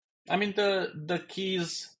I mean, the key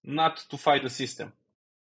is not to fight the system,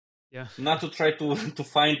 Yeah. not to try to to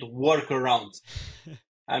find workarounds.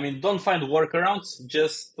 I mean, don't find workarounds.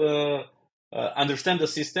 Just understand the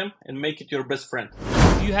system and make it your best friend.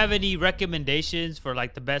 Do you have any recommendations for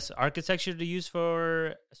like the best architecture to use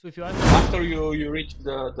for SwiftUI? After you reach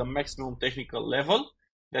the maximum technical level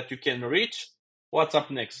that you can reach, what's up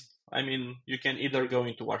next? I mean, you can either go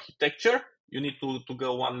into architecture. You need to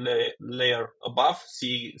go one layer above,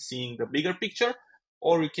 seeing the bigger picture,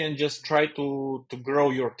 or you can just try to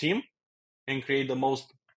grow your team and create the most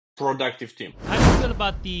productive team. How do you feel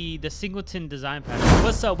about the singleton design pattern?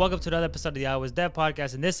 What's up? Welcome to another episode of the iOS Dev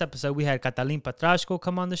Podcast. In this episode, we had Catalin Patrascu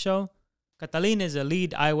come on the show. Catalin is a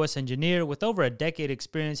lead iOS engineer with over a decade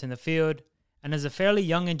experience in the field. And as a fairly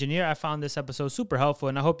young engineer, I found this episode super helpful,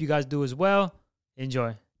 and I hope you guys do as well.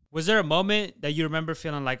 Enjoy. Was there a moment that you remember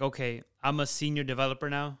feeling like, okay, I'm a senior developer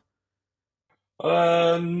now?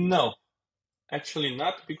 No, actually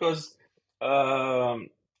not, because um,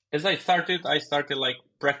 as I started like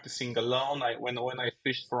practicing alone. When I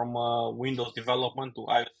switched from Windows development to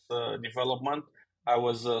iOS development, I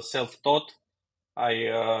was self-taught. I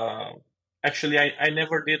actually I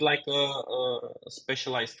never did like a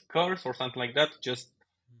specialized course or something like that. Just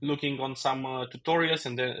looking on some tutorials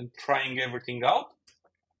and then trying everything out.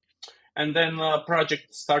 And then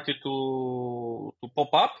project started to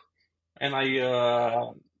pop up, and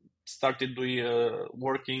I started doing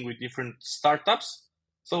working with different startups.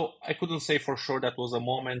 So I couldn't say for sure that was a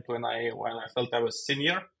moment when I felt I was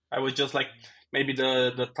senior. I was just like maybe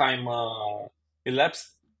the time elapsed,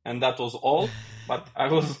 and that was all. But I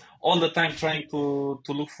was all the time trying to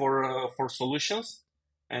look for solutions,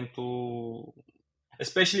 and to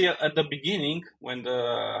especially at the beginning when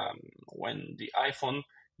the iPhone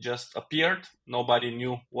just appeared, nobody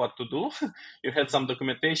knew what to do. You had some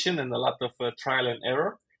documentation and a lot of trial and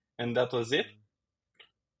error, and that was it.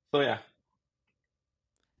 So yeah,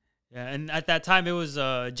 Yeah, and at that time it was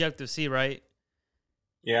Objective C, right?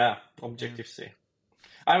 yeah, Yeah. Objective C.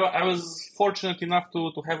 I was fortunate enough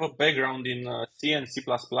to have a background in C and C++,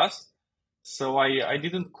 so I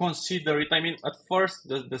didn't consider it. I mean, at first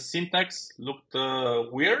the syntax looked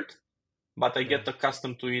weird, but I Yeah. get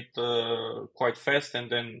accustomed to it quite fast, and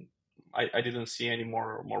then I didn't see any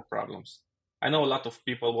more problems. I know a lot of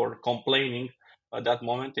people were complaining at that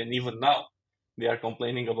moment, and even now they are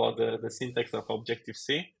complaining about the syntax of Objective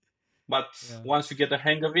C. But Yeah. once you get the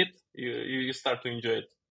hang of it, you start to enjoy it.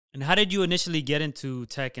 And how did you initially get into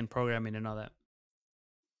tech and programming and all that?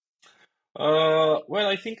 Well,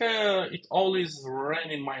 I think it always ran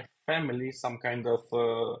in my family, some kind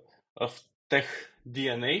of tech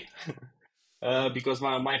DNA. Because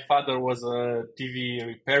my father was a TV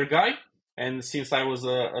repair guy. And since I was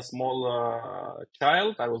a small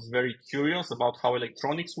child, I was very curious about how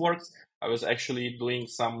electronics works. I was actually doing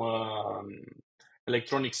some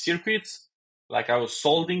electronic circuits, like I was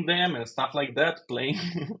soldering them and stuff like that, playing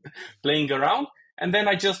playing around. And then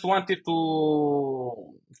I just wanted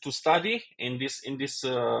to study in this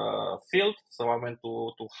field. So I went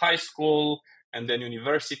to high school and then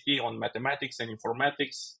university on mathematics and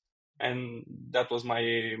informatics, and that was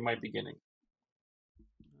my beginning.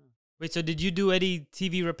 Wait, so did you do any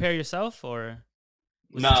TV repair yourself, or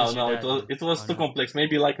was it No, just your no, dad doing? it was Oh too no. complex.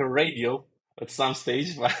 Maybe like a radio at some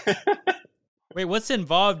stage, but Wait, what's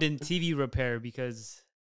involved in TV repair? Because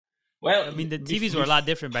well, I mean, the TVs were a lot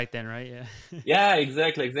different back then, right? Yeah. yeah,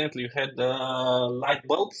 exactly, exactly. You had light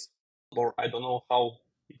bulbs, or I don't know how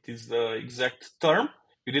it is the exact term.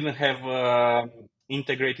 You didn't have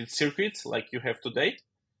integrated circuits like you have today,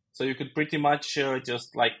 so you could pretty much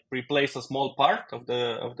just like replace a small part of the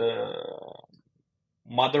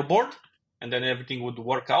motherboard, and then everything would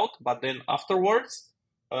work out. But then afterwards,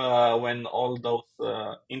 when all those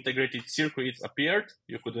integrated circuits appeared,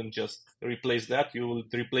 you couldn't just replace that. You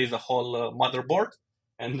would replace the whole motherboard,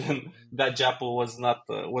 and then that job was not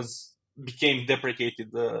was became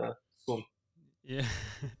deprecated soon. Yeah.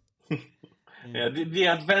 Yeah. Yeah, the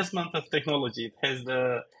advancement of technology, it has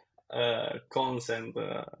the cons and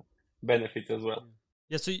benefits as well.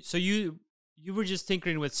 Yeah. So you were just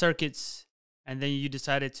tinkering with circuits, and then you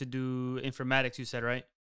decided to do informatics. You said, right?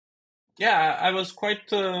 Yeah, I was quite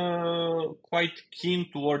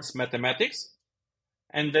keen towards mathematics,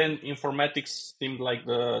 and then informatics seemed like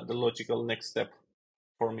the logical next step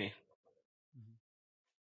for me, Mhm.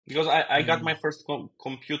 because I got my And first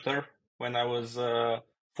computer when I was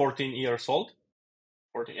 14 years old.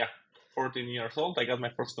 14, yeah, 14 years old. I got my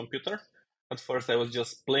first computer. At first, I was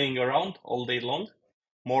just playing around all day long,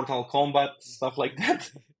 Mortal Kombat stuff like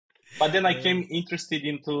that. But then I yeah. came interested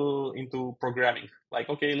into programming. Like,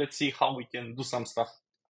 okay, let's see how we can do some stuff.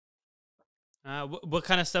 What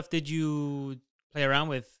kind of stuff did you play around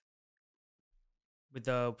with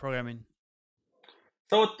the programming?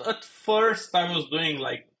 So at first I was doing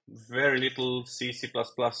like very little C, C++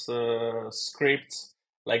 scripts,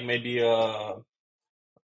 like maybe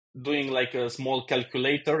doing like a small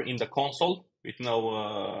calculator in the console with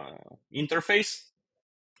no interface,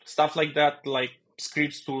 stuff like that, like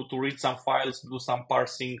scripts to read some files, do some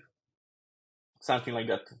parsing, something like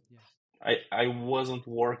that. Yeah, I wasn't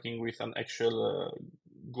working with an actual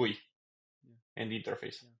GUI yeah, and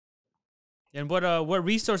interface. yeah. And what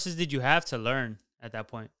resources did you have to learn at that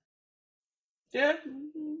point? Yeah,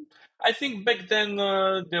 I think back then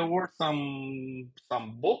there were some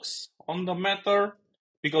books on the matter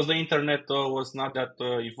because the internet was not that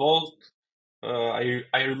evolved.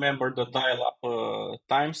 I remember the dial-up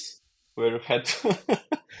times where you had to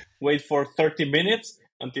wait for 30 minutes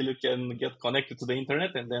until you can get connected to the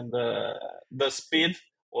internet, and then the speed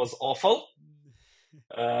was awful.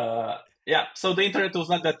 Uh, yeah, so the internet was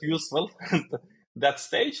not that useful at that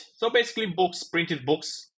stage. So basically, books, printed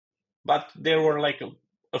books, but there were like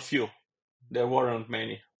a few. There weren't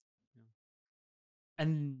many.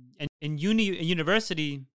 And in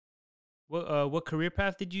university, what career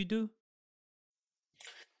path did you do?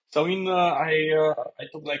 So I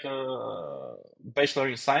took like a bachelor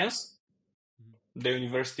in science. Mhm. The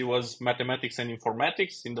university was mathematics and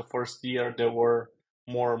informatics. In the first year, there were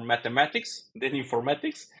more mathematics than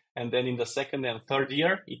informatics, and then in the second and third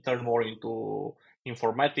year, it turned more into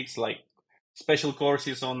informatics, like special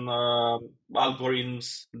courses on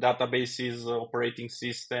algorithms, databases, operating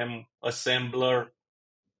system, assembler,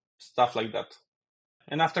 stuff like that.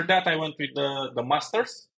 And after that, I went with the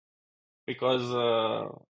masters because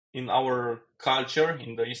in our culture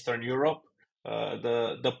in the Eastern Europe,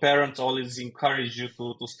 the parents always encourage you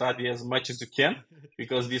to study as much as you can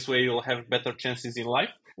because this way you'll have better chances in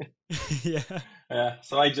life. Yeah.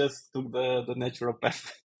 So I just took the natural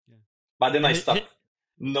path, Yeah. but then Yeah. I stopped.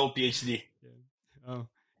 No PhD. Yeah. Oh,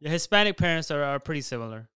 yeah. Hispanic parents are pretty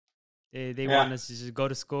similar. They Yeah. want us to just go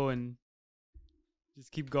to school and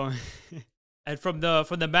just keep going. And from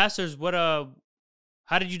the masters,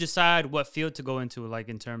 how did you decide what field to go into, like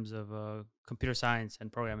in terms of computer science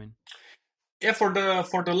and programming? Yeah, for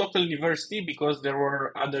the local university because there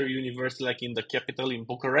were other universities like in the capital in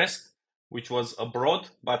Bucharest, which was abroad.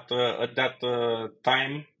 But at that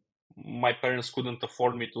time, my parents couldn't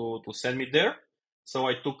afford me to send me there, so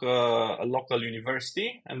I took a local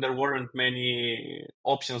university, and there weren't many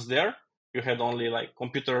options there. You had only like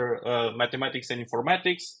computer mathematics and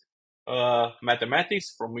informatics,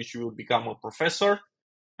 mathematics from which you would become a professor,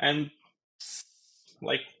 and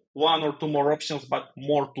like one or two more options, but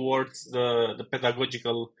more towards the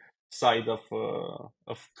pedagogical side of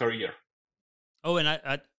career. Oh, and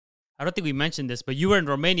I don't think we mentioned this, but you were in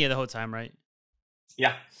Romania the whole time, right?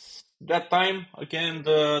 Yeah, that time again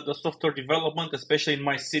the software development, especially in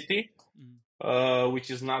my city, Mhm. which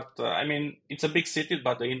is not. I mean, it's a big city,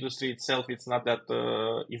 but the industry itself it's not that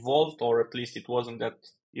evolved, or at least it wasn't that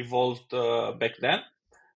evolved back then.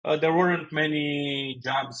 There weren't many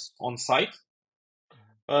jobs on site.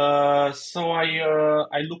 So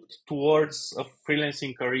I looked towards a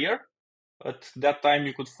freelancing career. At that time,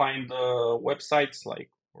 you could find websites like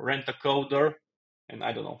Rent a Coder and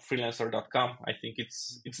I don't know freelancer.com. I think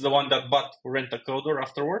it's the one that bought Rent a Coder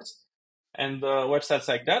afterwards, and websites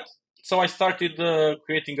like that. So I started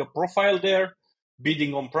creating a profile there,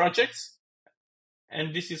 bidding on projects,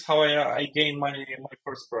 and this is how I gained my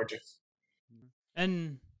first project.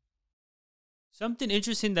 And something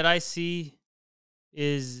interesting that I see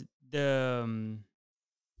is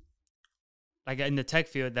like in the tech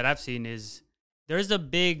field that I've seen is there's a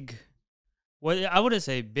big, well, I wouldn't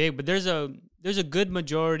say big, but there's a good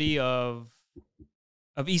majority of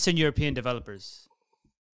Eastern European developers,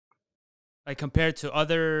 like compared to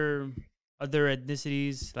other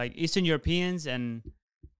ethnicities, like Eastern Europeans, and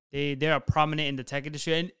they are prominent in the tech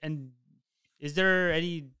industry. And is there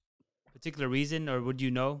any particular reason, or would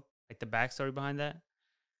you know like the backstory behind that?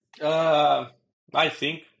 Uh, I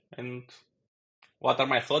think, and what are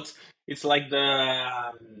my thoughts? It's like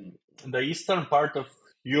the eastern part of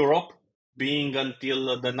Europe, being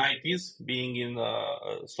until the 90s, being in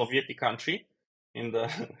a Soviet country, in the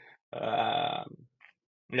uh,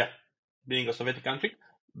 yeah, being a Soviet country.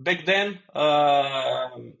 Back then,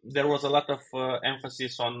 there was a lot of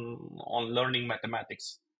emphasis on learning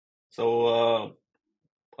mathematics. So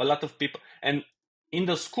a lot of people, and in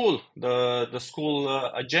the school, the school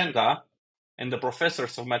agenda and the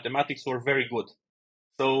professors of mathematics were very good.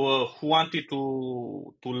 So who wanted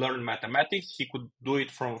to learn mathematics, he could do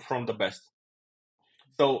it from the best.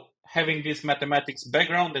 So having this mathematics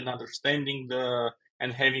background and understanding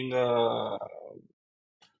and having a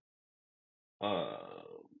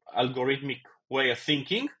algorithmic way of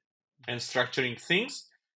thinking and structuring things,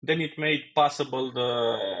 then it made possible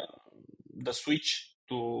the switch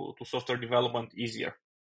to software development easier.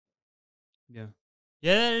 Yeah.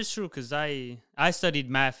 Yeah, that is true because I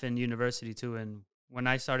studied math in university too, and when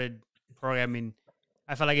I started programming,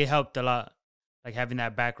 I felt like it helped a lot, like having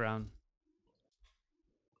that background.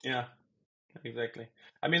 Yeah, exactly.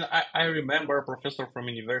 I mean, I remember a professor from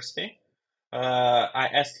university. I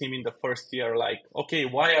asked him in the first year, like, okay,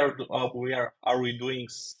 why are we doing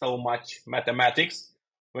so much mathematics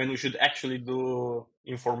when we should actually do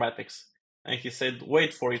informatics? And he said,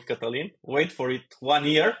 wait for it, Catalin. Wait for it 1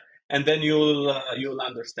 year, and then you'll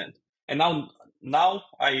understand. And now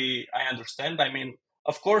I understand. I mean,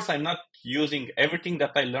 of course, I'm not using everything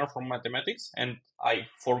that I learned from mathematics, and I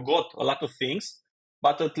forgot a lot of things.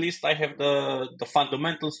 But at least I have the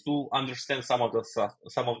fundamentals to understand some of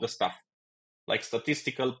the stuff like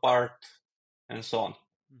statistical part and so on.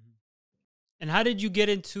 Mhm. And how did you get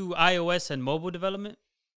into iOS and mobile development?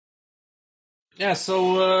 Yeah, so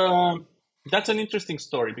that's an interesting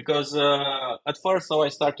story because at first, so I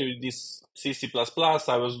started with this C C++.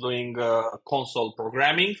 I was doing console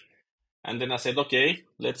programming, and then I said, okay,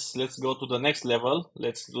 let's go to the next level.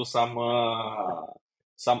 Let's do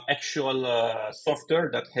some actual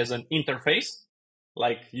software that has an interface,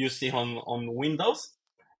 like you see on Windows.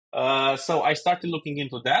 So I started looking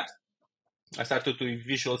into that. I started with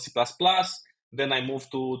Visual C++. Then I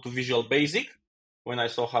moved to Visual Basic when I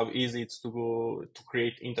saw how easy it's to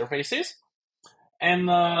create interfaces. And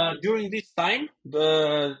during this time,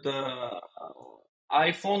 the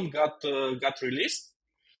iPhone got released.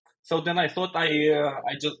 So then I thought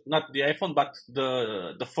I just not the iPhone but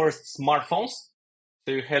the first smartphones.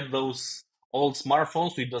 So you had those old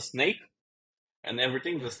smartphones with the snake and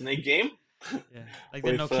everything, Yeah, the snake game yeah, like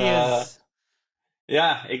the with Nokia's.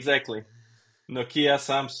 yeah, exactly. Nokia,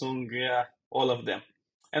 Samsung, yeah, all of them.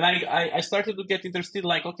 And I started to get interested,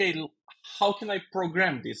 like, okay, how can I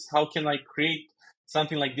program this? How can I create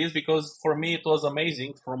something like this? Because for me, it was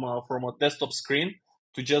amazing from a desktop screen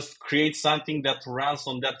to just create something that runs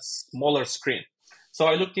on that smaller screen. So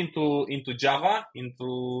I looked into Java,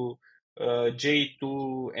 into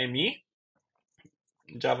J2ME,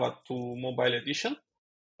 Java 2 Mobile Edition,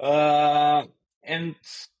 uh, and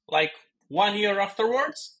like 1 year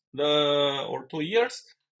afterwards, the or 2 years,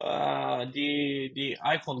 the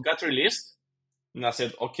iPhone got released, and I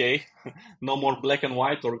said, okay, no more black and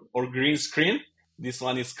white or green screen. This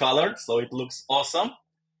one is colored, so it looks awesome.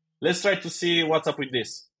 Let's try to see what's up with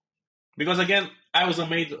this. Because again, I was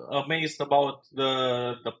amazed about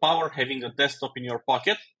the power having a desktop in your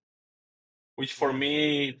pocket, which for Yeah,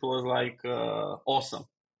 me it was like awesome.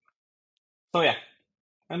 So yeah,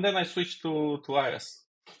 and then I switched to iOS.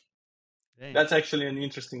 dang. That's actually an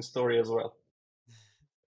interesting story as well.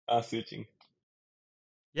 Switching.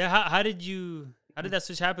 Yeah, how did that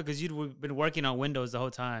switch happen? Because been working on Windows the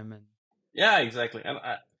whole time, and Yeah, exactly. And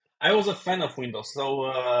I was a fan of Windows. So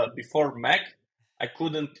before Mac, I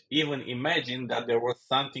couldn't even imagine that there was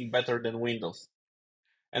something better than Windows.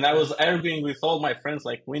 And I yeah, was arguing with all my friends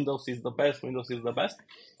like Windows is the best, Windows is the best,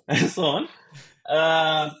 and so on.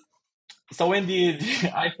 Uh, so when the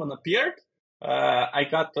iPhone appeared, I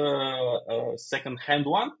got a second-hand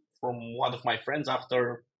one from one of my friends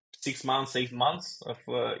after 6 months, 8 months of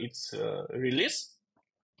its release.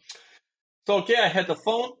 So okay, I had a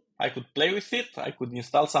phone. I could play with it. I could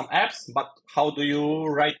install some apps, but how do you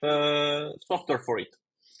write software for it?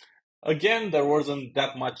 Again, there wasn't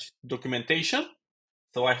that much documentation,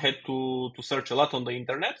 so I had to search a lot on the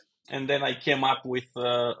internet, and then I came up with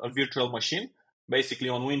a virtual machine. Basically,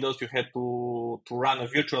 on Windows, you had to run a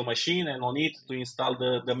virtual machine, and on it to install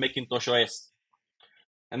the Macintosh OS,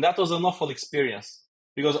 and that was an awful experience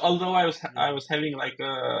because although yeah, I was having like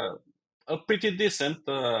a pretty decent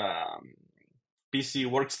PC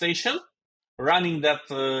workstation, running that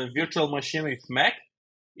virtual machine with Mac,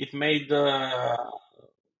 it made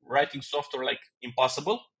writing software like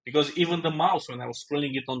impossible because even the mouse, when I was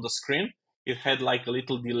scrolling it on the screen, it had like a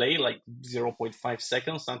little delay, like 0.5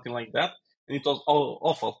 seconds, something like that, and it was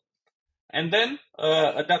awful. And then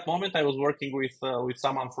at that moment, I was working with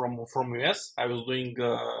someone from US. I was doing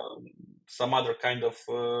some other kind of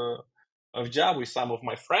job with some of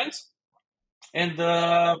my friends, and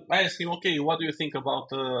I asked him, okay, what do you think about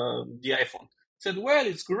the iPhone? He said, well,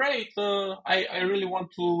 it's great. I really want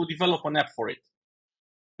to develop an app for it.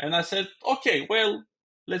 And I said, okay, well,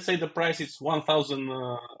 let's say the price is 1,000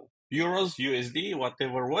 euros, USD,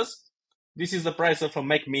 whatever was. This is the price of a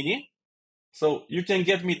Mac Mini. So you can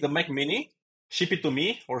get me the Mac Mini, ship it to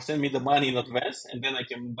me, or send me the money in advance, and then I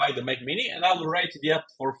can buy the Mac Mini, and I'll write the app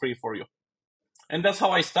for free for you. And that's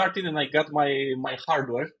how I started, and I got my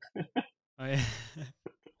hardware. Oh, yeah.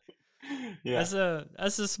 Yeah.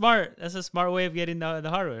 That's a smart way of getting the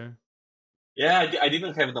hardware. Yeah, I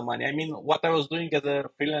didn't have the money. I mean, what I was doing as a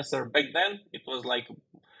freelancer back then, it was like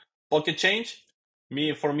pocket change.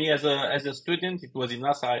 For me as a student, it was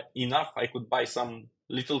enough. Enough. I could buy some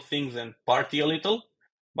little things and party a little,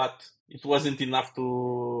 but it wasn't enough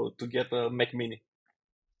to get a Mac Mini.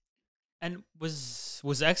 And was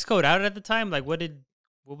Xcode out at the time? Like, what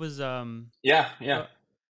was Yeah, yeah.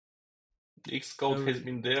 so Xcode so has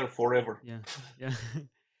been there forever. yeah, yeah.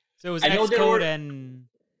 So it was I know there Xcode were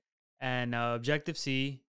and Objective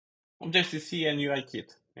C. Objective C and UI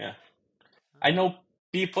Kit. Yeah, I know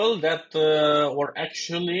people that were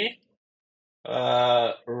actually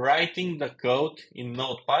writing the code in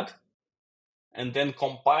Notepad and then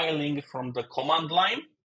compiling from the command line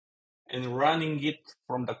and running it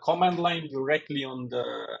from the command line directly on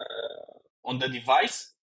the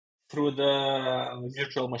device through the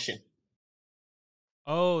virtual machine.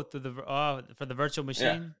 Oh, for the virtual Yeah,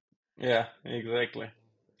 machine. yeah, exactly.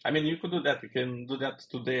 I mean, you could do that. You can do that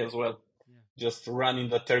today as well. Yeah. Just run in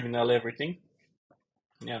the terminal everything.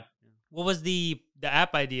 Yeah. What was the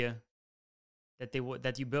app idea that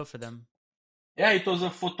you built for them? Yeah, it was a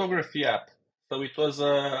photography app. So it was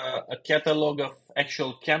a catalog of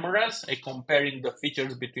actual cameras, comparing the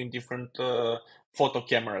features between different photo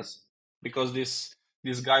cameras. Because this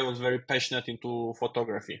guy was very passionate into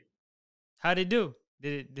photography. How did it do?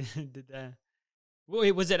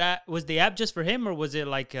 Wait, was the app just for him, or was it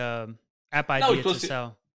like app No, idea to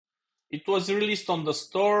sell? it was released on the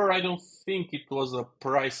store. I don't think it was a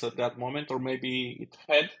price at that moment, or maybe it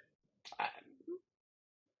had. I,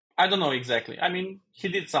 I don't know exactly. I mean, he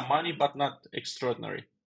did some money, but not extraordinary.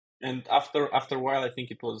 And after a while, I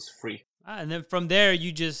think it was free. And then from there,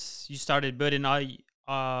 you started building all. Did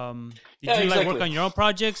Yeah, you like work exactly. on your own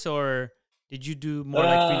projects, or did you do more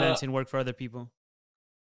like Uh, freelancing work for other people?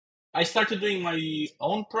 I started doing my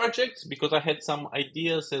own projects because I had some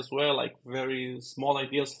ideas as well, like very small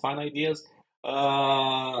ideas, fun ideas.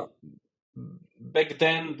 Uh, Back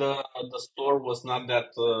then, the store was not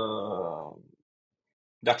that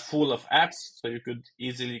full of apps, so you could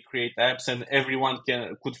easily create apps and everyone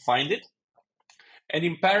could find it. And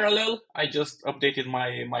in parallel, I just updated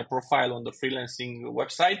my profile on the freelancing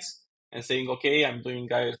websites and saying, okay, I'm doing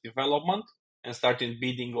iOS development and starting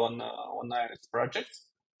bidding on iOS projects.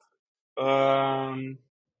 Um,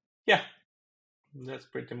 yeah, that's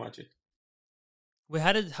pretty much it. Wait,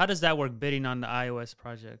 how does that work? Bidding on the iOS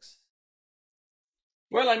projects?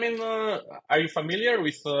 Well, I mean, are you familiar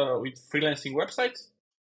with freelancing websites?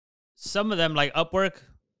 Some of them like Upwork,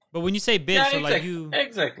 but when you say bid, Yeah, so like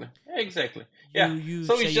exactly. Yeah. you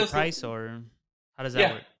So say it's your just price, or how does that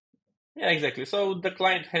yeah, work? yeah, exactly. So the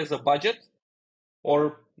client has a budget,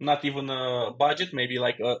 or not even a budget, maybe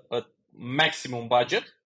like a maximum budget.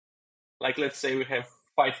 Like let's say we have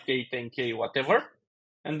 5K, 10K, whatever,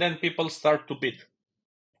 and then people start to bid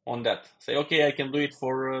on that. Say, okay, I can do it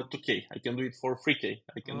for 2K, I can do it for 3K,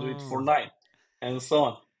 I can do it for Oh, 9, and so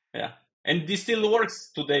on. Yeah, and this still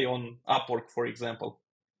works today on Upwork, for example.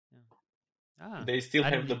 yeah. Ah, They still I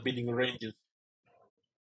have didn't the even. bidding ranges.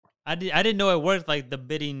 I didn't know it worked like the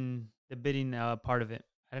bidding part of it.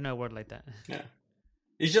 I didn't know it worked like that. Yeah,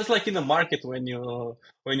 it's just like in the market when you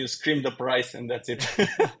scream the price and that's it.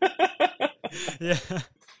 Yeah.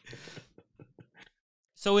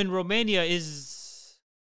 So in Romania is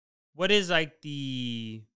what is like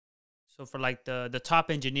the so for like the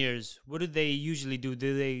top engineers, what do they usually do?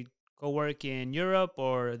 Do they go work in Europe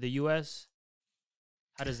or the US?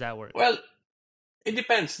 How does that work? Well, it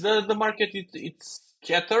depends. The market it's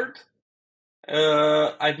scattered.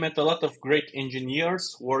 I've met a lot of great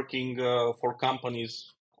engineers working for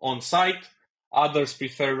companies on site. Others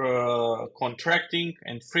prefer contracting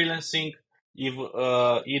and freelancing,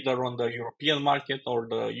 either on the European market or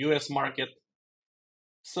the US market.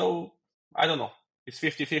 So I don't know. It's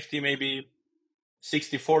 50-50, maybe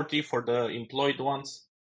 60-40 for the employed ones.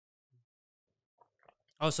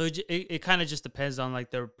 Oh, so it kind of just depends on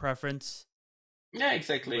like their preference Yeah, and what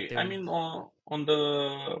exactly. they I want. mean, on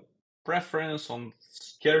the preference, on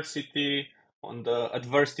scarcity, on the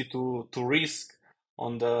adversity to risk,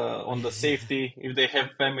 on the safety, if they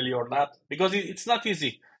have family or not, because it's not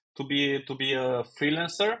easy to be a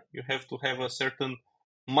freelancer. You have to have a certain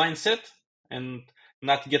mindset and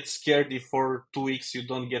not get scared if for 2 weeks you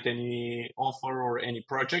don't get any offer or any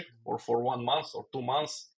project, or for 1 month or 2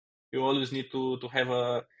 months. You always need to have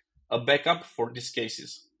a backup for these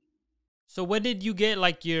cases. So when did you get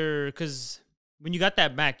like your? Because when you got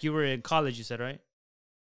that Mac, you were in college. You said right.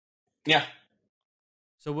 Yeah.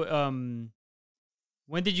 So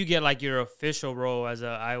when did you get like your official role as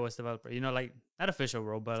a iOS developer? Like not official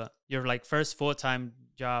role, but your like first full time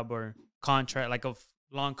job or contract, like a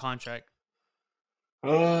long contract.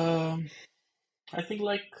 Um, I think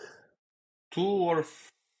like 2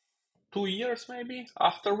 years maybe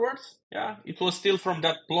afterwards. Yeah, it was still from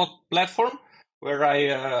that platform where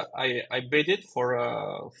I bid it for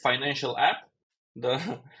a financial app.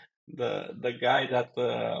 The the guy that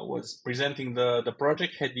was presenting the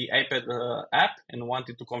project had the iPad app and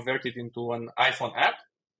wanted to convert it into an iPhone app,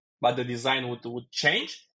 but the design would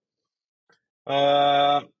change.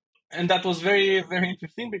 Uh, and that was very very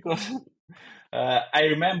interesting because I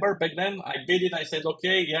remember back then I bid it. I said,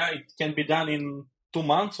 okay, yeah, it can be done in 2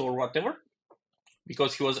 months or whatever,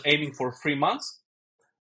 because he was aiming for 3 months.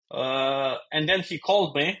 And then he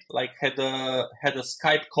called me, like had a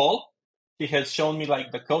Skype call. He has shown me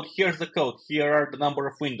like the code. Here's the code. Here are the number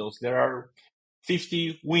of windows. There are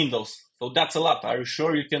 50 windows. So that's a lot. Are you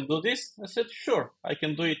sure you can do this? I said, sure. I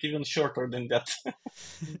can do it even shorter than that.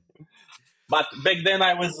 But back then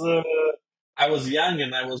I was young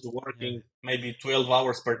and I was Yeah. working maybe 12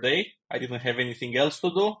 hours per day. I didn't have anything else to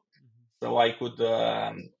do, so I could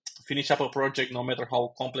finish up a project no matter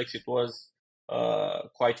how complex it was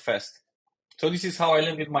quite fast. So this is how I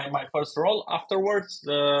landed my first role. Afterwards,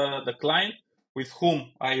 the client with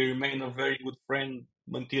whom I remain a very good friend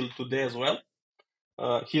until today as well.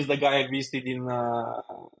 He's the guy I visited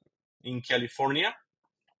in California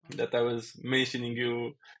that I was mentioning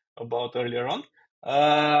you about earlier on.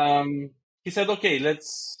 He said, "Okay,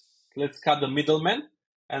 let's cut the middleman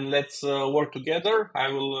and let's work together. I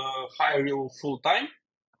will hire you full time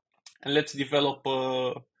and let's develop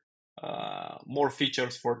more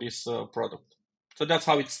features for this product." So that's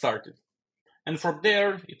how it started. And from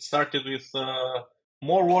there, it started with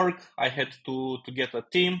more work. I had to get a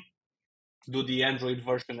team, do the Android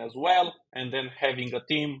version as well, and then having a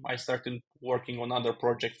team, I started working on other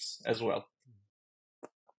projects as well.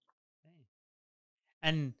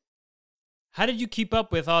 And how did you keep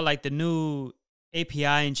up with all like the new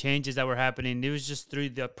API and changes that were happening? It was just through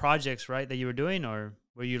the projects, right, that you were doing, or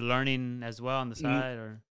were you learning as well on the N- side,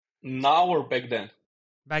 or Now or back then?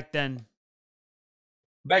 back then?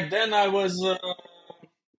 Back then, I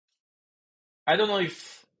don't know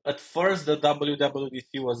if at first the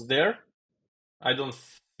WWDC was there. I don't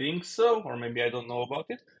think so, or maybe I don't know about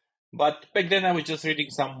it. But back then, I was just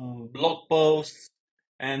reading some blog posts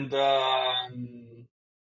and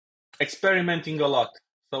experimenting a lot.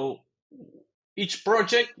 So each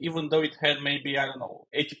project, even though it had maybe, I don't know,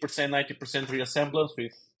 80%, 90% reassemblance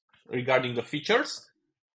with regarding the features,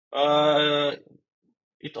 uh,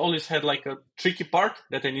 it always had like a tricky part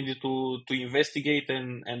that I needed to investigate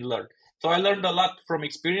and learn. So I learned a lot from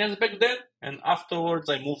experience back then, and afterwards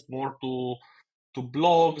I moved more to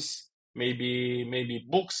blogs, maybe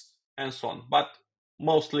books and so on, but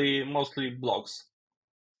mostly blogs.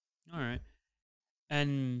 All right.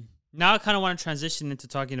 And now I kind of want to transition into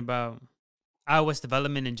talking about iOS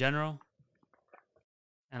development in general,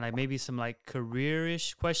 and like maybe some like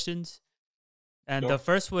career-ish questions. And the Sure.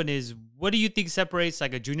 first one is, what do you think separates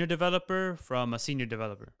like a junior developer from a senior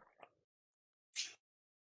developer?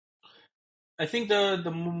 I think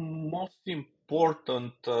the most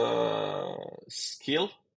important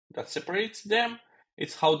skill that separates them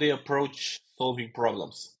is how they approach solving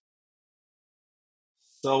problems.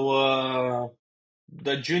 So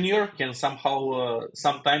the junior can somehow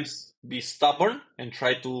sometimes be stubborn and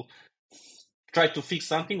try to fix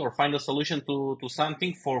something or find a solution to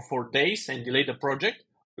something for days and delay the project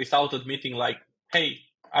without admitting like, hey,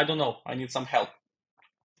 I don't know, I need some help.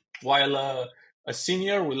 While a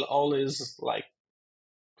senior will always like,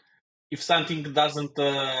 if something doesn't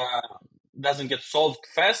get solved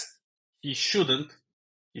fast, he shouldn't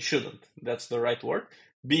that's the right word,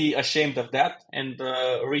 be ashamed of that and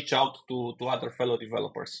reach out to other fellow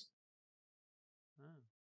developers.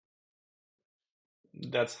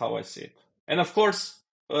 That's how I see it. And of course,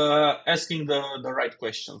 asking the right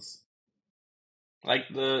questions. Like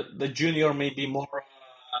the junior may be more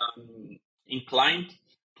inclined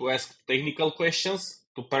to ask technical questions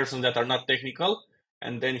to persons that are not technical,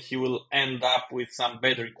 and then he will end up with some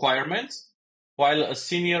bad requirements. While a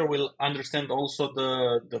senior will understand also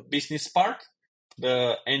the business part,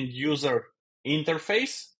 the end user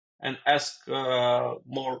interface, and ask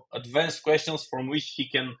more advanced questions from which he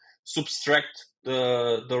can subtract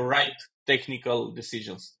the right technical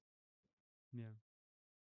decisions.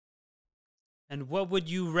 And what would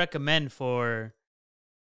you recommend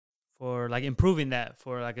for like improving that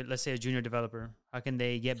for like let's say a junior developer? How can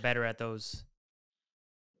they get better at those?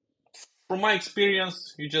 From my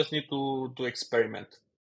experience, you just need to experiment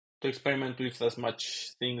with as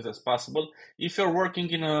much things as possible. If you're working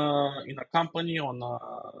in a company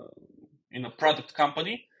in a product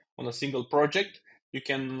company on a single project, you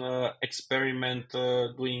can experiment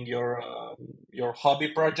doing your hobby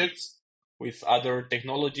projects with other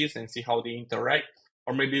technologies and see how they interact.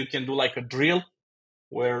 Or maybe you can do like a drill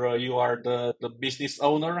where you are the business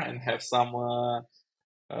owner and have some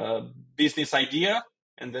uh, business idea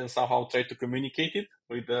and then somehow try to communicate it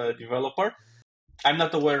with the developer. I'm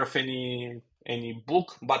not aware of any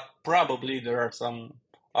book, but probably there are some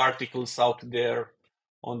articles out there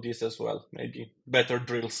on this as well. Maybe better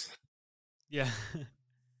drills. Yeah.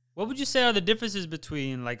 What would you say are the differences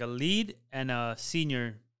between like a lead and a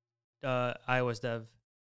senior iOS dev?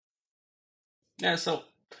 Yeah, so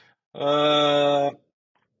uh,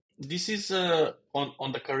 this is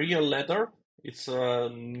on the career ladder. It's a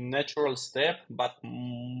natural step, but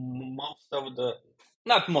most of the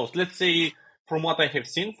not most. Let's say from what I have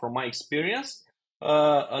seen, from my experience,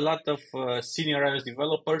 a lot of senior iOS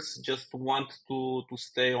developers just want to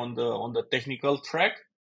stay on the technical track,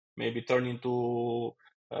 maybe turn into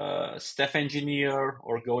staff engineer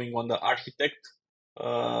or going on the architect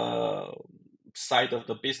uh, side of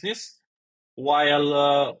the business,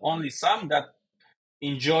 while only some that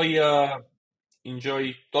enjoy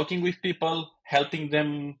enjoy talking with people, helping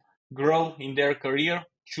them grow in their career,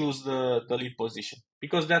 choose the lead position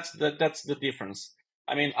because that's the difference.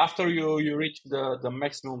 I mean, after you reach the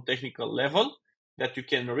maximum technical level that you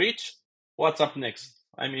can reach, what's up next?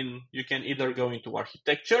 I mean, you can either go into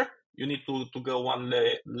architecture. You need to go one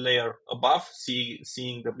layer above,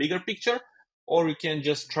 seeing the bigger picture, or you can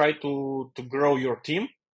just try to grow your team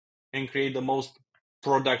and create the most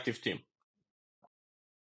productive team.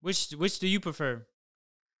 Which do you prefer?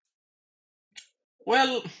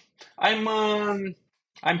 Well, I'm um,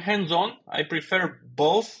 I'm hands-on. I prefer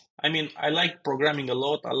both. I mean, I like programming a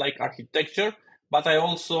lot. I like architecture, but I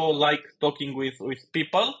also like talking with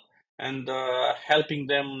people and helping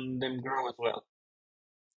them grow as well.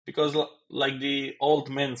 Because, like the old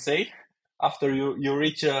men say, after you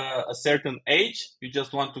reach a certain age, you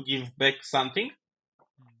just want to give back something.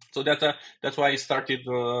 So that's why I started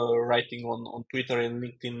writing on Twitter and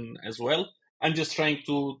LinkedIn as well. I'm just trying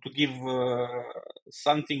to give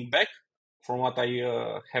something back from what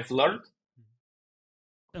I have learned.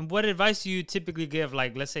 And what advice do you typically give?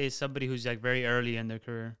 Like, let's say somebody who's like very early in their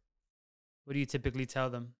career. What do you typically tell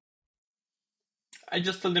them? I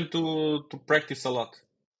just tell them to practice a lot.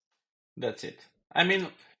 That's it. I mean,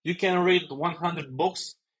 you can read 100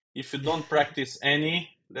 books. If you Yeah, don't practice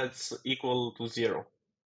any, that's equal to zero.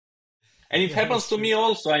 And it yeah, happens that's to true. me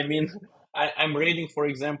also. I mean, I'm reading, for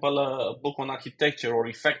example, a book on architecture or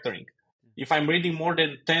refactoring. If I'm reading more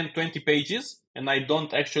than 10, 20 pages and I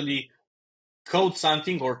don't actually code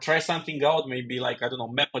something or try something out, maybe like, I don't know,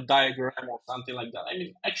 map a diagram or something like that, I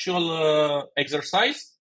mean, actual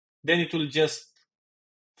exercise, then it will just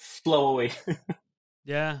flow away.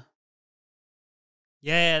 Yeah,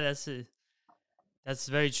 yeah, that's it. That's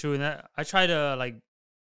very true. And I try to like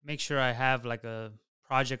make sure I have like a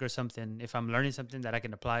project or something if I'm learning something that I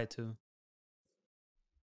can apply it to.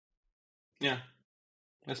 Yeah,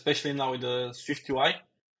 especially now with the Swift UI,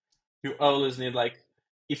 you always need like,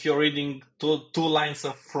 if you're reading two lines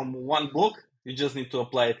of from one book, you just need to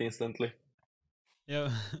apply it instantly. Yeah.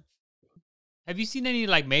 Have you seen any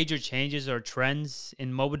like major changes or trends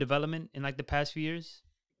in mobile development in like the past few years?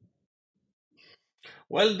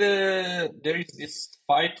 Well, there is this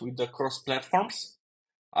fight with the cross platforms.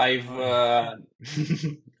 I've Oh,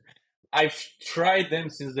 I've tried them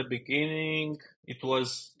since the beginning. It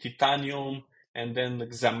was Titanium and then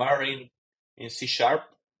Xamarin in C Sharp.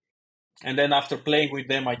 And then after playing with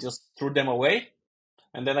them, I just threw them away.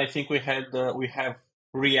 And then I think we have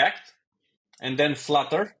React and then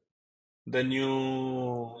Flutter, the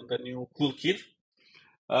new cool kid.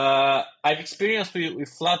 I've experienced with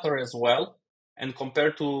Flutter as well, and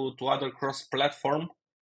compared to other cross-platform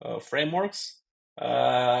frameworks,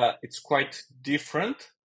 it's quite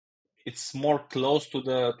different. It's more close to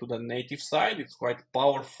the native side. It's quite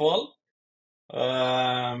powerful,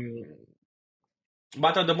 um,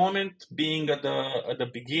 but at the moment, being at the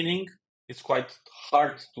beginning, it's quite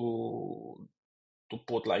hard to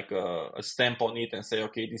put like a stamp on it and say,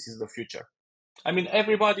 okay, this is the future. I mean,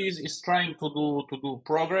 everybody is trying to do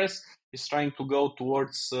progress. Is trying to go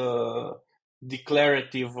towards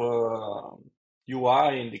declarative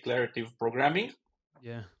UI and declarative programming.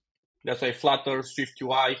 yeah. That's why Flutter, Swift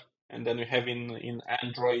UI, and then we have in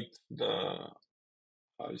Android the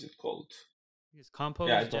how is it called? It's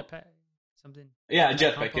Yeah, I compose, don't. jetpack, something. Yeah, Jetpack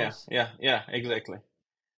jetpack. Yeah, compose. yeah, yeah. Exactly,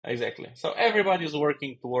 exactly. So everybody's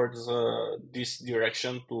working towards this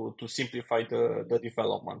direction to simplify the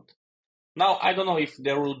development. Now I don't know if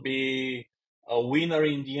there will be a winner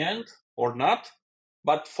in the end or not,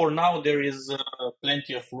 but for now there is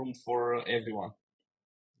plenty of room for everyone.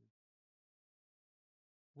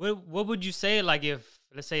 What would you say, like, if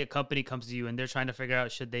let's say a company comes to you and they're trying to figure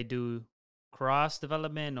out should they do cross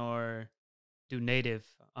development or do native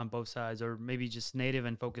on both sides, or maybe just native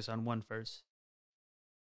and focus on one first?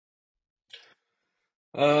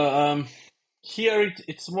 Um, Here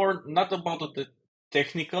it's more not about the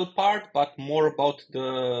technical part, but more about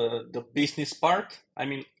the business part. I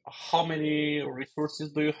mean, how many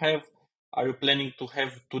resources do you have? Are you planning to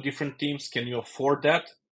have two different teams? Can you afford that?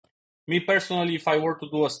 Me personally, if I were to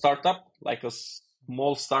do a startup, like a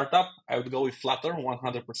small startup, I would go with Flutter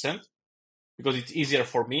 100% because it's easier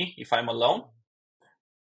for me if I'm alone.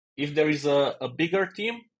 If there is a bigger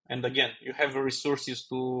team, and again, you have the resources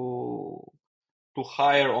to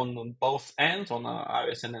hire on both ends, on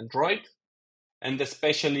iOS and Android, and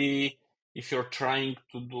especially if you're trying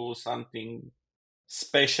to do something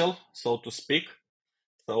special, so to speak.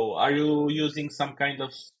 So, are you using some kind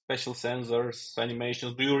of special sensors,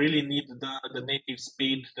 animations? Do you really need the native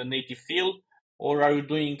speed, the native feel, or are you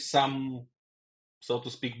doing some, so to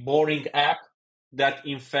speak, boring app that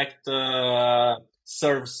in fact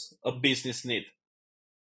serves a business need?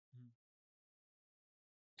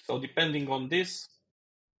 So, depending on this,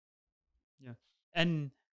 Yeah,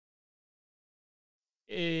 and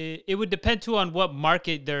it would depend too on what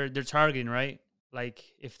market they're targeting, right? Like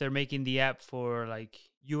if they're making the app for like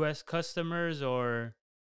U.S. customers, or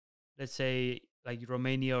let's say like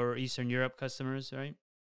Romania or Eastern Europe customers, right?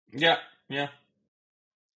 yeah, yeah,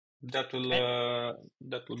 that will And uh,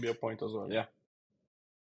 that will be a point as well. Yeah,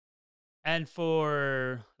 and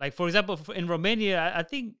for like for example, in Romania, I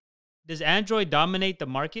think does Android dominate the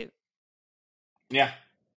market? yeah,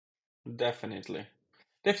 definitely.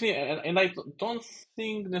 Definitely, and I don't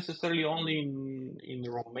think necessarily only in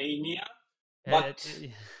Romania, Uh, but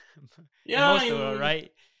in yeah, most of the world,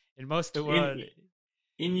 right? In most of the in world,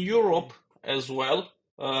 in Europe as well.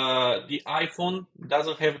 The iPhone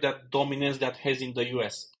doesn't have that dominance that has in the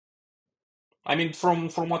US. I mean, from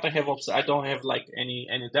what I have observed, I don't have like any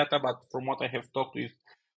data, but from what I have talked with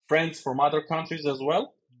friends from other countries as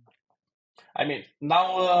well. I mean, now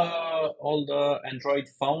all the Android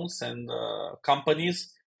phones and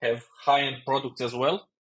companies have high-end products as well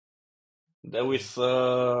with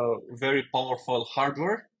very powerful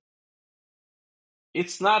hardware.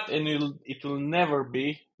 It's not, and it will never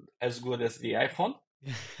be as good as the iPhone,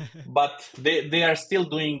 yeah. but they are still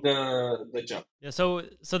doing the job. Yeah, so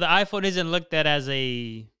the iPhone isn't looked at as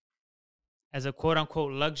a quote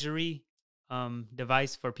unquote luxury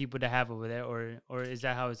device for people to have over there, or is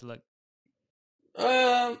that how it's looked?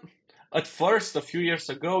 Um, at first, a few years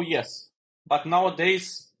ago, yes, but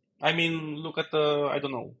nowadays, I mean, look at the I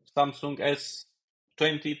don't know Samsung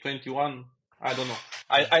S2021. I don't know.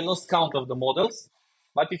 I lost count of the models,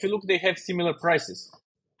 but if you look, they have similar prices,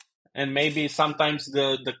 and maybe sometimes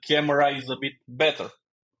the camera is a bit better.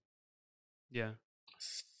 Yeah.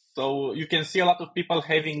 So you can see a lot of people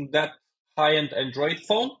having that high-end Android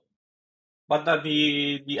phone, but not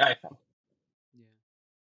the iPhone. Yeah.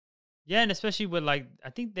 Yeah, and especially with like I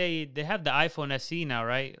think they have the iPhone SE now,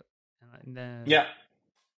 right? And Yeah,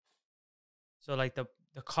 so like the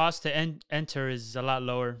cost to enter is a lot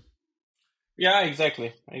lower. yeah,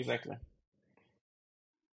 exactly, exactly.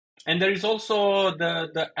 And there is also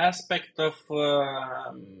the aspect of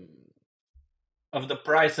the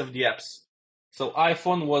price of the apps. So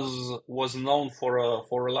iPhone was known for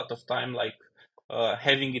a lot of time, like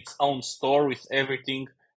having its own store with everything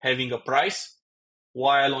having a price,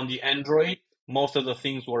 while on the Android most of the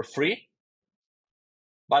things were free.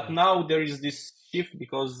 But Yeah. now there is this shift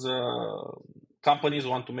because companies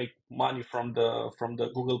want to make money from the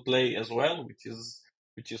Google Play as well, which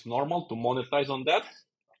is normal to monetize on that.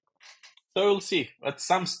 So we'll see. At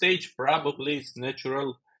some stage, probably it's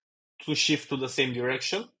natural to shift to the same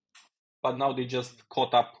direction, but now they just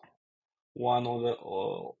caught up one or the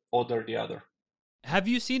or other the other. Have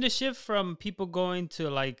you seen a shift from people going to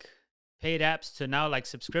like paid apps to now like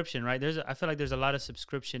subscription, right? I feel like there's a lot of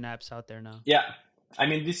subscription apps out there now. Yeah, I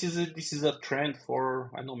mean this is a trend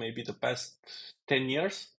for I don't know maybe the past 10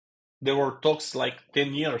 years. There were talks like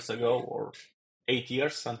 10 years ago or 8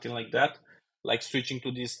 years, something like that, like switching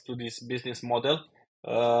to this business model,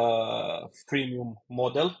 freemium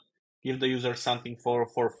model. Give the user something for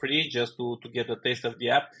free just to get a taste of the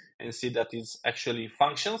app and see that it actually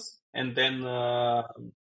functions. and then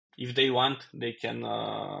if they want, they can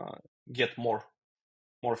get more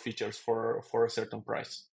features for a certain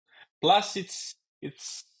price. Plus,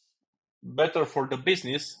 it's better for the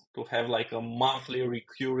business to have like a monthly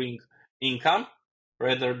recurring income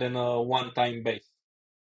rather than a one-time base.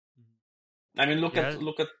 I mean, Yeah.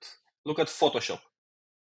 look at Photoshop.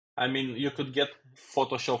 I mean, you could get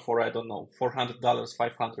Photoshop for, I don't know, $400,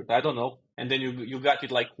 500, I don't know, and then you got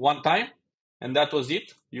it like one time, and that was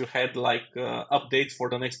it. You had like updates for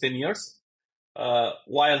the next 10 years.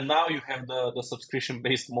 While now you have the subscription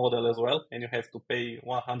based model as well, and you have to pay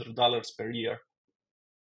 $100 per year.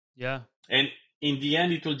 Yeah. And in the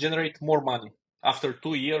end, it will generate more money. After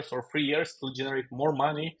 2 years or 3 years, it will generate more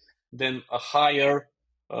money than a higher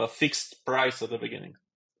fixed price at the beginning.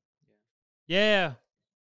 Yeah.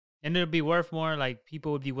 And it'll be worth more. Like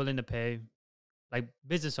people would be willing to pay. Like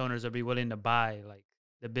business owners would be willing to buy like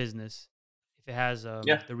the business if it has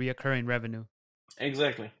Yeah, the reoccurring revenue.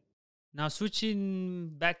 exactly. Now switching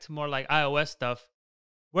back to more like iOS stuff,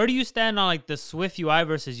 where do you stand on like the Swift UI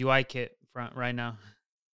versus UI kit front right now?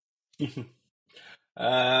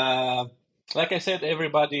 uh, like I said,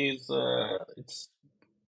 everybody is it's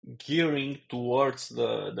gearing towards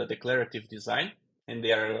the declarative design, and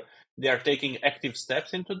they are taking active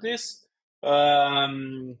steps into this.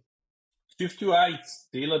 Um, Swift UI is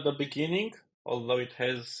still at the beginning, although it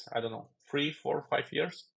has, I don't know, 3, 4, 5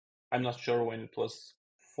 years. I'm not sure when it was,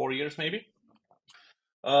 4 years maybe.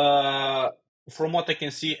 Uh, from what I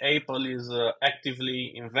can see, Apple is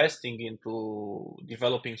actively investing into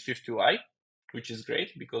developing Swift UI, which is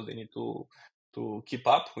great because they need to keep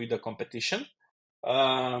up with the competition.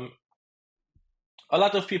 Um, a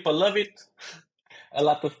lot of people love it, a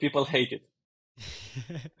lot of people hate it.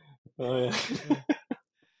 Uh,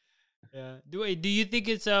 Yeah. Yeah. Do you think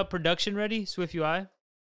it's production ready Swift UI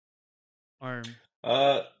or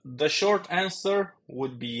the short answer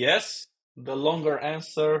would be yes. The longer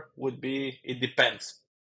answer would be it depends.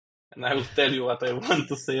 And I will tell you what I want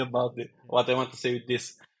to say about it. What I want to say with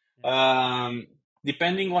this. Um,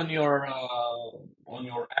 Depending on your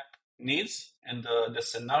app needs and the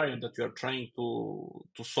scenario that you are trying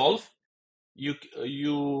to solve, you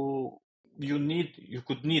you you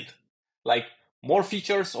could need like more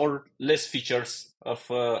features or less features of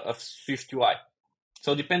Swift UI.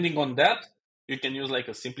 So depending on that, you can use like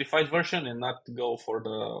a simplified version and not go for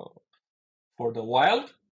the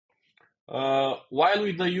wild. While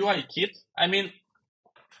with the UI kit, I mean,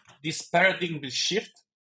 this paradigm shift,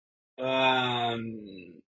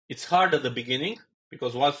 it's hard at the beginning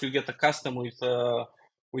because once you get accustomed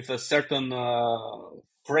with a certain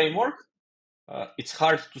framework, it's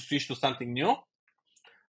hard to switch to something new.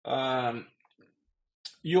 Um,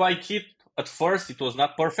 UI kit at first it was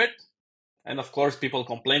not perfect, and of course people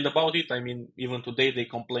complained about it. I mean, even today they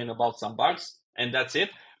complain about some bugs, and that's it.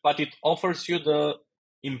 But it offers you the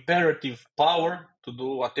imperative power to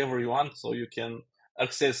do whatever you want, so you can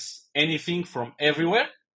access anything from everywhere.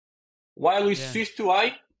 While with yeah. Swift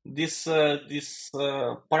UI, this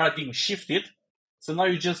paradigm shifted, so now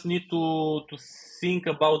you just need to think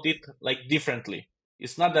about it like differently.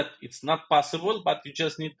 It's not that it's not possible, but you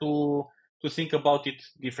just need to think about it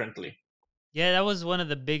differently. Yeah, that was one of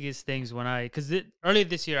the biggest things when because earlier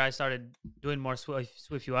this year I started doing more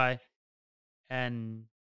Swift UI, and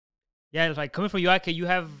yeah, it's like coming from UI, you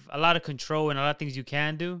have a lot of control and a lot of things you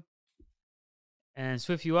can do. And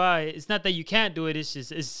Swift UI, it's not that you can't do it; it's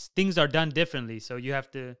just things are done differently, so you have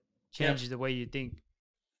to Yeah, change the way you think.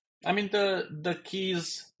 I mean the key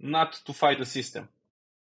is not to fight the system,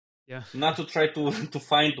 Yeah, not to try to to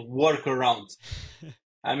find workarounds.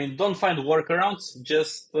 I mean, don't find workarounds.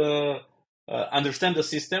 Just understand the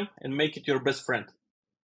system and make it your best friend,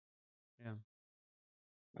 yeah.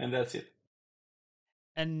 and that's it.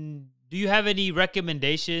 And do you have any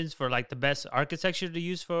recommendations for like the best architecture to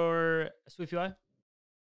use for Swift UI?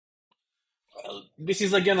 Well, this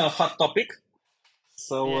is again a hot topic.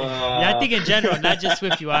 So Yeah, yeah. I think in general, not just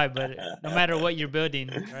Swift UI, but no matter what you're building,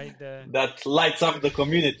 right? that lights up the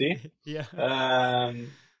community. Yeah,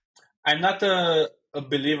 Um, I'm not a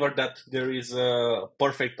believer that there is a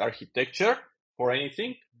perfect architecture for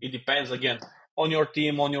anything. It depends again on your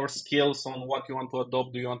team, on your skills, on what you want to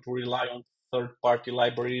adopt. Do you want to rely on third-party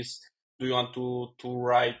libraries? Do you want to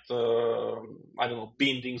write, I don't know,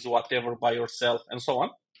 bindings, whatever, by yourself, and so on?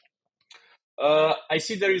 I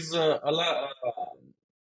see there is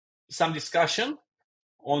some discussion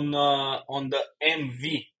on the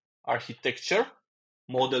MV architecture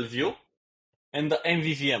model view and the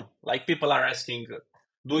MVVM. Like people are asking,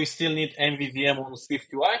 do we still need MVVM on Swift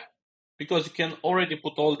UI? Because you can already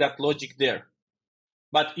put all that logic there.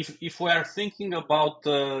 But if we are thinking about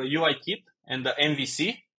UI kit and the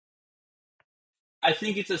MVC, I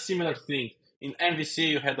think it's a similar thing. In MVC,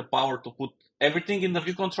 you had the power to put everything in the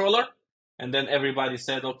view controller, and then everybody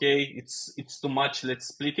said, "Okay, it's too much. Let's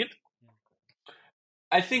split it."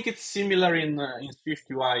 I think it's similar in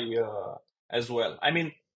Swift UI as well. I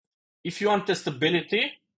mean, if you want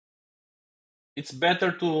testability, it's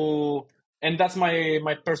better to, and that's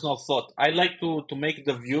my personal thought. I like to make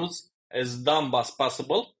the views as dumb as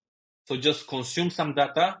possible. So just consume some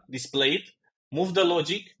data, display it, move the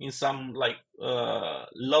logic in some like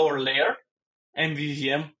lower layer,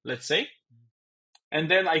 MVVM, let's say, and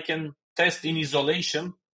then I can test in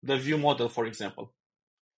isolation the view model, for example.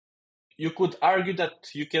 You could argue that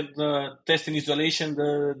you can test in isolation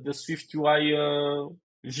the Swift UI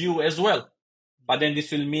view as well, but then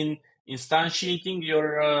this will mean instantiating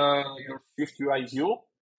your Swift UI view,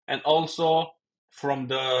 and also from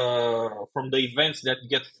the events that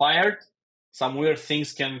get fired, some weird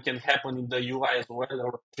things can happen in the UI as well,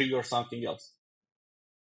 or trigger something else.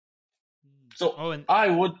 So Oh, and I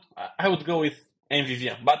would go with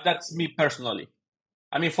MVVM, but that's me personally.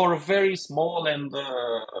 I mean, for a very small and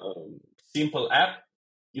simple app,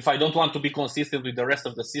 if I don't want to be consistent with the rest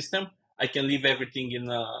of the system, I can leave everything in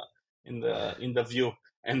the view,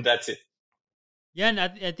 and that's it. yeah, and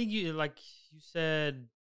I think you like you said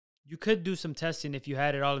you could do some testing if you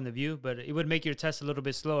had it all in the view, but it would make your test a little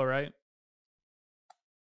bit slower, right?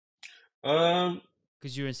 Um,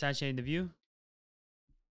 Because you're instantiating the view.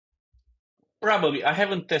 Probably. I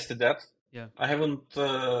haven't tested that. Yeah. I haven't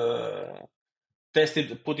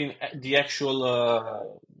tested putting the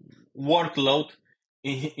actual workload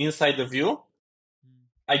inside the view.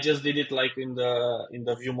 I just did it like in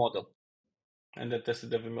the view model, and then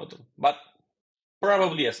tested the view model. But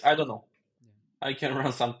probably yes. I don't know. I can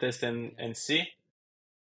run some tests and see.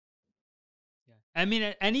 Yeah. I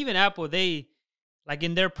mean, and even Apple, they like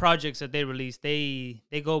in their projects that they release, they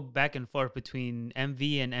go back and forth between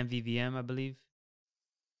MV and MVVM, I believe.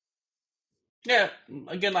 Yeah.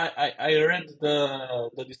 Again, I read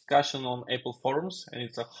the discussion on Apple forums, and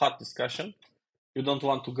it's a hot discussion. You don't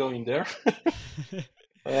want to go in there.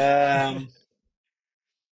 um,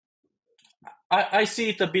 I see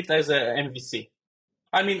it a bit as a MVC.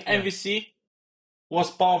 I mean, Yeah. MVC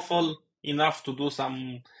was powerful enough to do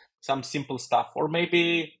some simple stuff, or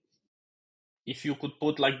maybe if you could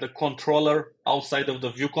put like the controller outside of the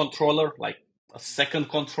view controller, like a second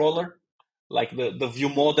controller, like the view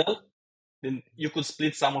model, then you could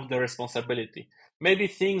split some of the responsibility. Maybe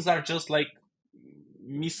things are just like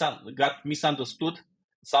got misunderstood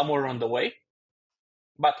somewhere on the way,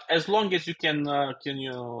 but as long as you can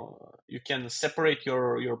separate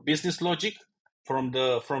your business logic from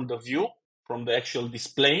the view, from the actual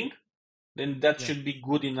displaying, then that Yeah. should be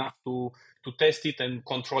good enough to test it and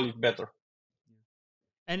control it better.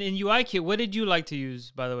 And in UI kit, what did you like to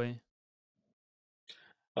use, by the way?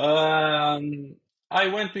 I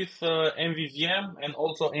went with MVVM and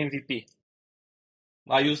also MVP.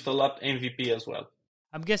 I used a lot MVP as well.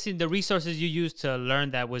 I'm guessing the resources you used to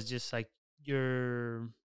learn that was just like your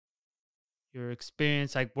your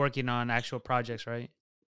experience like working on actual projects, right?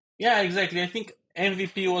 Yeah, exactly. I think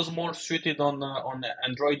MVP was more suited on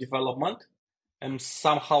Android development, and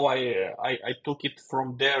somehow I took it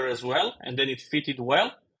from there as well, and then it fitted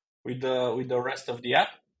well with the rest of the app.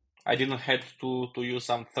 I didn't have to use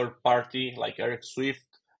some third party like Eric Swift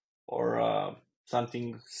or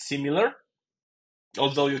something similar.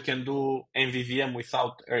 Although you can do MVVM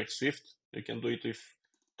without Eric Swift, you can do it with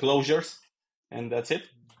closures, and that's it.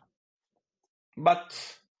 But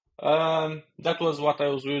that was what I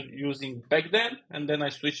was using back then, and then I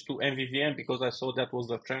switched to MVVM because I saw that was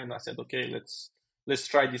the trend. I said, okay, let's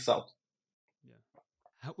try this out.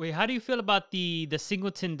 Wait, how do you feel about the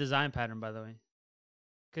singleton design pattern, by the way?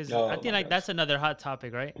 Because I Oh think my like god! that's another hot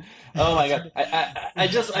topic, right? Oh my god! I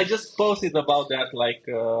just posted about that like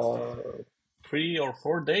 3 or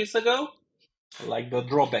 4 days ago, like the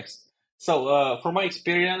drawbacks. So from my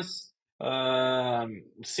experience,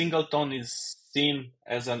 singleton is seen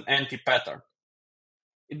as an anti-pattern.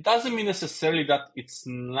 It doesn't mean necessarily that it's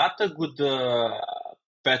not a good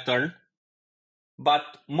pattern, but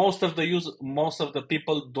most of the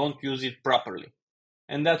people don't use it properly,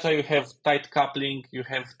 and that's why you have tight coupling, you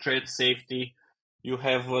have thread safety, you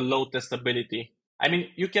have low testability. I mean,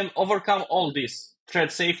 you can overcome all this.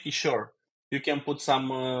 Thread safety, sure, you can put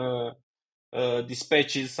some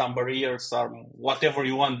dispatches, some barriers, some whatever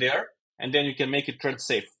you want there, and then you can make it thread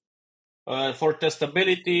safe. For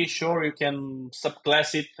testability, sure, you can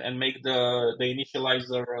subclass it and make the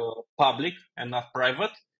initializer public and not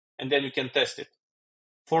private, and then you can test it.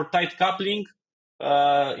 For tight coupling,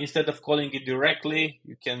 instead of calling it directly,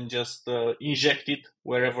 you can just inject it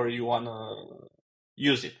wherever you want to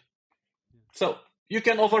use it. So you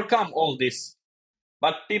can overcome all this.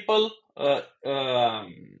 But people,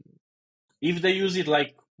 if they use it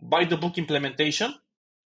like by the book implementation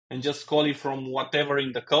and just call it from whatever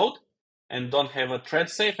in the code and don't have a thread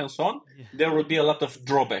safe and so on, Yeah. there will be a lot of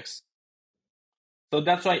drawbacks. So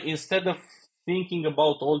that's why instead of thinking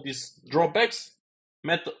about all these drawbacks,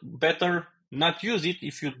 better not use it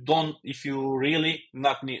if you really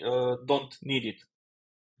not don't need it.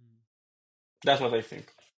 That's what I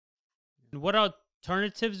think. What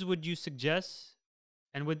alternatives would you suggest?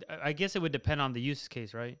 And would I guess it would depend on the use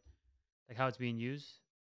case, right? Like how it's being used.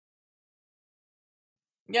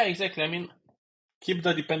 Yeah, exactly. I mean, keep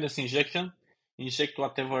the dependency injection, inject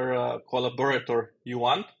whatever collaborator you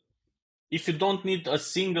want. If you don't need a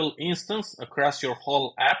single instance across your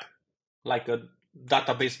whole app, like a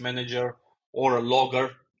database manager or a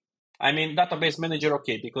logger, I mean, database manager,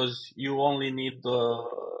 okay, because you only need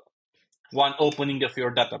one opening of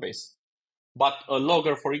your database. But a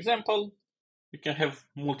logger, for example, you can have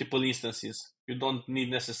multiple instances. You don't need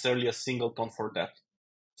necessarily a singleton for that.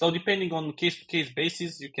 So depending on case-to-case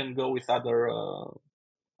basis, you can go with other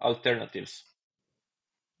alternatives.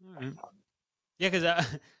 All right. Yeah, because I,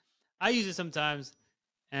 I use it sometimes,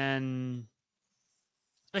 and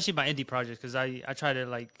especially my indie projects, because I try to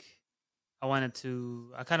like I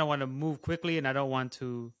kind of want to move quickly, and I don't want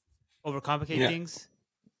to overcomplicate Yeah, things.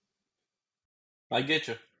 I get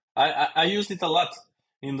you. I used it a lot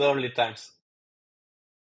in the early times.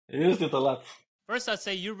 I used it a lot. First, I'd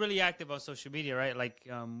say you're really active on social media, right? Like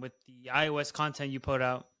with the iOS content you put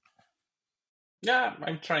out. Yeah,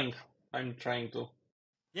 I'm trying. I'm trying to.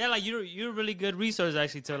 Yeah, like you're a really good resource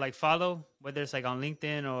actually to like follow, whether it's like on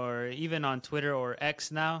LinkedIn or even on Twitter or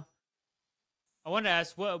X now. I want to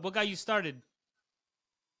ask what got you started?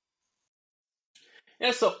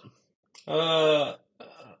 Yeah, so uh,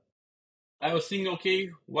 I was thinking, okay,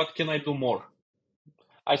 what can I do more?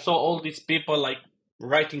 I saw all these people like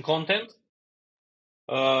writing content.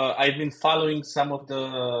 I've been following some of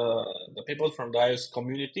the people from the iOS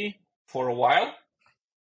community for a while,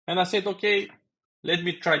 and I said, okay, let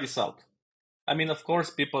me try this out. I mean, of course,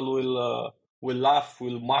 people will laugh,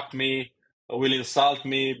 will mock me, will insult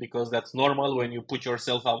me because that's normal when you put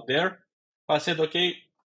yourself out there. But I said, okay,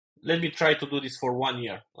 let me try to do this for 1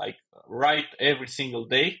 year, like write every single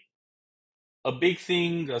day, a big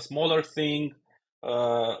thing, a smaller thing.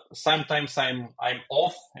 Sometimes I'm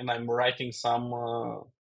off and I'm writing some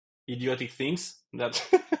idiotic things that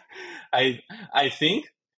I I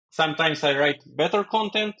think. Sometimes I write better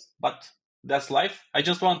content, but that's life. I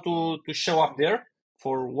just want to show up there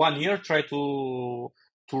for 1 year, try to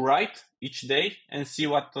write each day and see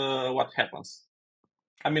what happens.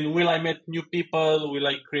 I mean, will I meet new people? Will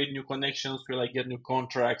I create new connections? Will I get new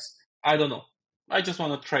contracts? I don't know. I just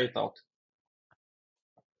want to try it out.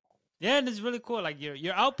 Yeah, and it's really cool. Like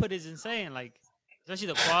your output is insane. Like especially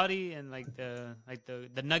the quality and like the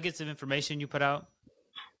nuggets of information you put out.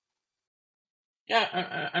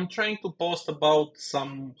 Yeah, I'm trying to post about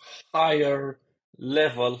some higher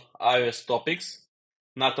level iOS topics,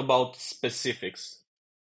 not about specifics.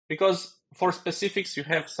 Because for specifics, you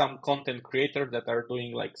have some content creators that are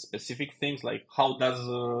doing like specific things, like how does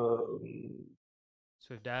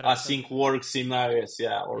Swift data and stuff. async works in iOS, yeah,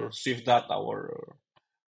 Yeah. or Swift data or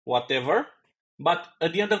whatever. But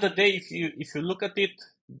at the end of the day, if you look at it,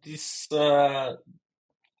 this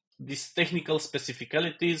these technical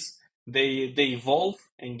specificalities they evolve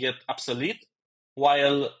and get obsolete,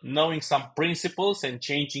 while knowing some principles and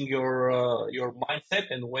changing your mindset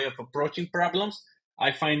and way of approaching problems,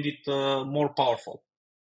 I find it more powerful.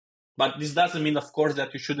 But this doesn't mean, of course,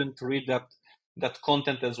 that you shouldn't read that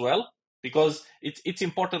content as well, because it's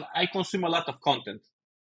important. I consume a lot of content,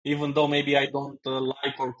 even though maybe I don't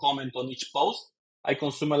like or comment on each post. I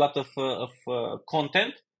consume a lot of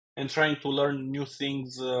content and trying to learn new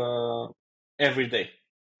things every day.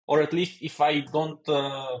 Or at least if I don't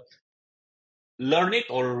learn it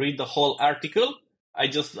or read the whole article, I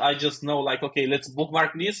just know, like, okay, let's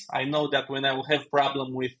bookmark this. I know that when I will have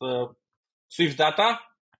problem with Swift data,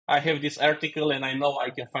 I have this article and I know I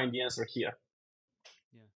can find the answer here.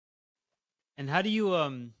 Yeah. And how do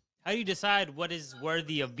you decide what is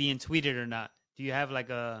worthy of being tweeted or not? Do you have like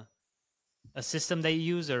a system that you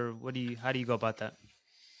use, or what do you how do you go about that?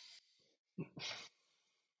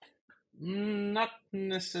 Not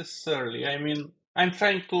necessarily. I mean, I'm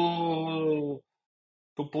trying to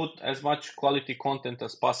put as much quality content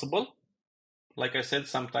as possible. Like I said,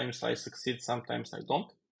 sometimes I succeed, sometimes I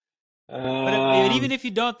don't. But But even if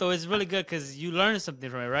you don't, though, it's really good because you learn something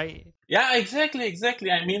from it, right? Yeah,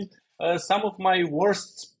 exactly. I mean, some of my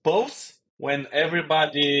worst posts when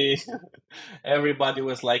everybody everybody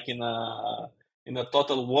was like in a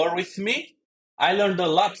total war with me. I learned a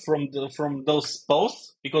lot from those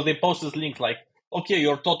posts because they post this link like, okay,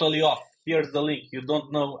 you're totally off. Here's the link. You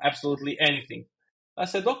don't know absolutely anything. I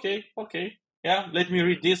said, okay, yeah, let me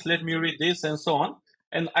read this, and so on.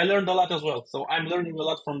 And I learned a lot as well. So I'm learning a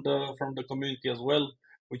lot from the community as well,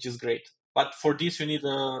 which is great. But for this, you need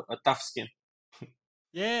a tough skin.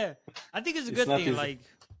 Yeah, I think it's a It's good not thing. easy.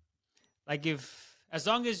 Like if as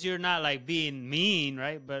long as you're not like being mean,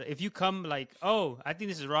 right? But if you come like, oh, I think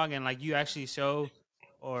this is wrong, and like you actually show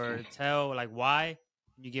or tell like why,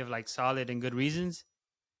 you give like solid and good reasons.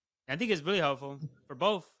 I think it's really helpful for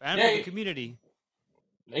both and for the Yeah, community.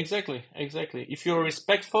 exactly. If you're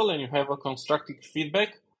respectful and you have a constructive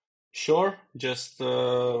feedback, sure, just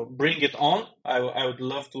bring it on. I would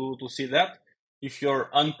love to see that. If you're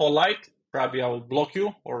unpolite, probably I will block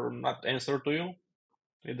you or not answer to you.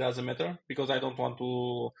 It doesn't matter because I don't want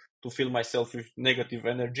to fill myself with negative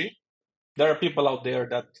energy. There are people out there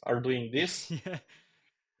that are doing this.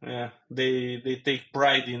 Yeah. They take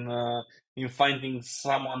pride in finding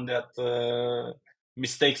someone that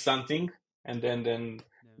mistakes something, and then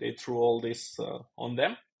they threw all this on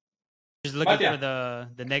them. Just looking But for yeah,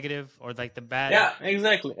 the negative or like the bad. yeah,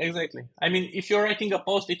 exactly. I mean, if you're writing a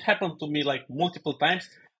post, it happened to me like multiple times.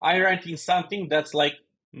 I write in something that's like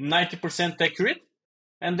 90% accurate,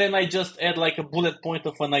 and then I just add like a bullet point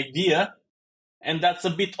of an idea, and that's a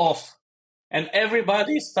bit off. And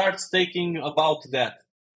everybody starts taking about that.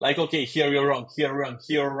 Like, okay, here you're wrong, here wrong,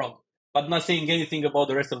 here wrong, but not saying anything about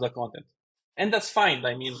the rest of the content. And that's fine.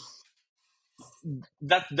 I mean,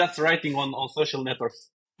 that's writing on social networks.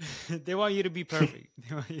 They want you to be perfect.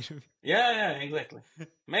 They want you to be... Yeah, exactly.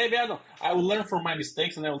 Maybe I don't. I will learn from my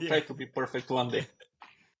mistakes and I will Yeah. try to be perfect one day.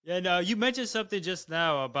 Yeah, no, you mentioned something just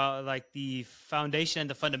now about like the foundation and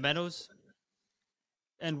the fundamentals.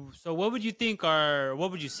 And so what would you think are what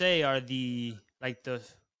would you say are the like the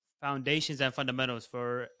foundations and fundamentals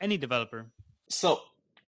for any developer? So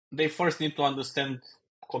they first need to understand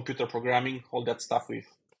computer programming, all that stuff with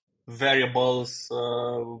variables,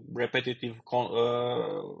 repetitive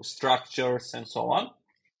structures, and so on.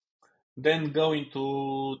 Then go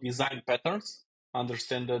into design patterns,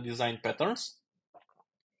 understand the design patterns.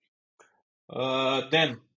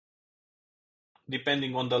 Then,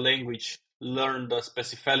 depending on the language, learn the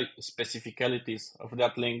specificalities of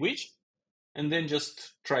that language, and then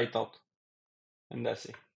just try it out, and that's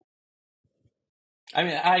it. I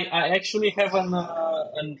mean, I actually have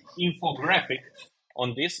an infographic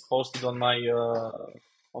on this posted on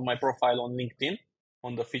my profile on LinkedIn,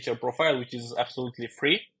 on the feature profile, which is absolutely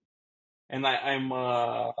free. And I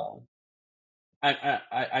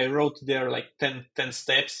wrote there like 10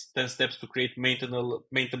 steps to create maintainable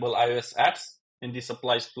iOS apps, and this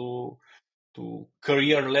applies to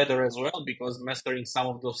career ladder as well, because mastering some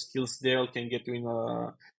of those skills there can get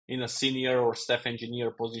you in a senior or staff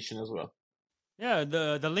engineer position as well. Yeah,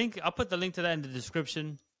 the link I'll put the link to that in the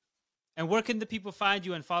description. And where can the people find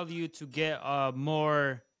you and follow you to get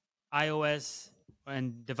more iOS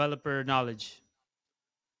and developer knowledge?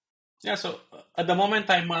 Yeah, so at the moment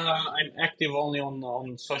I'm active only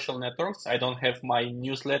on social networks. I don't have my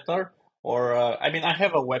newsletter, or I mean I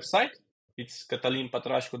have a website. It's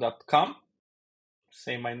catalinpatrascu.com.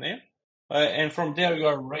 Say my name, and from there you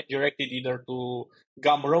are redirected either to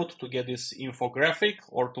Gumroad to get this infographic,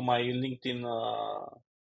 or to my LinkedIn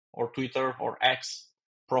or Twitter or X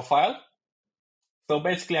profile. So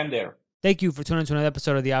basically, I'm there. Thank you for tuning into another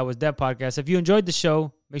episode of the iOS Dev Podcast. If you enjoyed the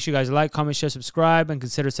show, make sure you guys like, comment, share, subscribe, and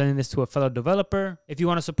consider sending this to a fellow developer. If you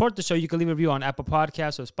want to support the show, you can leave a review on Apple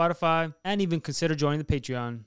Podcasts or Spotify, and even consider joining the Patreon.